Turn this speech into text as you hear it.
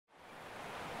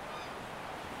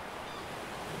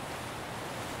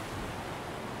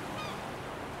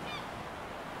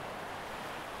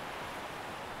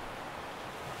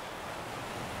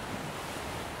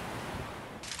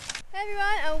Hey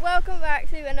everyone, and welcome back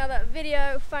to another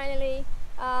video. Finally,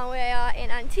 we are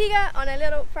in Antigua on a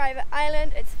little private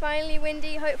island. It's finally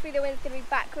windy. Hopefully the wind's going to be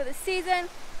back for the season.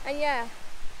 And yeah,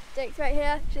 Jake's right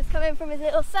here, just come in from his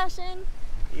little session.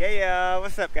 Yeah,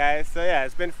 what's up guys? So yeah,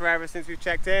 it's been forever since we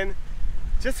checked in.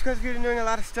 Just because we've been doing a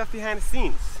lot of stuff behind the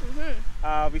scenes.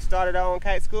 We started our own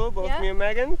kite school, both me and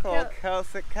Megan, called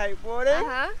Kelsick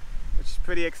Kiteboarding. Which is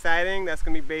pretty exciting. That's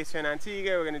going to be based here in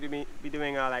Antigua. We're going to be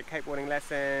doing like kiteboarding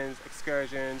lessons,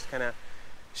 excursions, kind of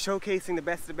showcasing the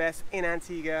best of the best in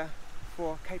Antigua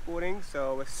for kiteboarding.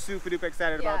 So we're super duper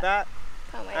excited about that.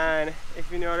 Can't wait. And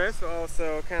if you notice, we're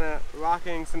also kind of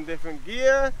rocking some different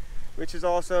gear, which is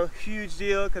also a huge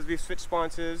deal because we've switched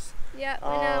sponsors. Yeah,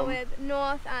 we're now with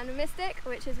North and Mystic,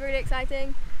 which is really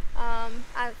exciting.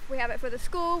 And we have it for the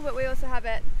school, but we also have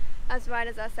it as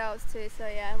riders ourselves too. So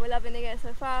yeah, we're loving the gear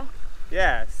so far.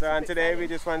 Yeah, so and today we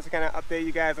just wanted to kind of update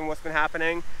you guys on what's been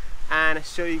happening and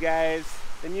show you guys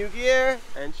the new gear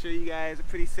and show you guys a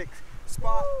pretty sick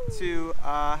spot to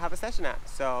have a session at.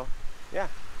 So yeah,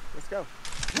 let's go.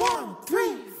 1,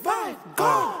 3, 5,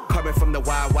 go! Coming from the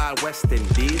wild, wild west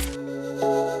Indies.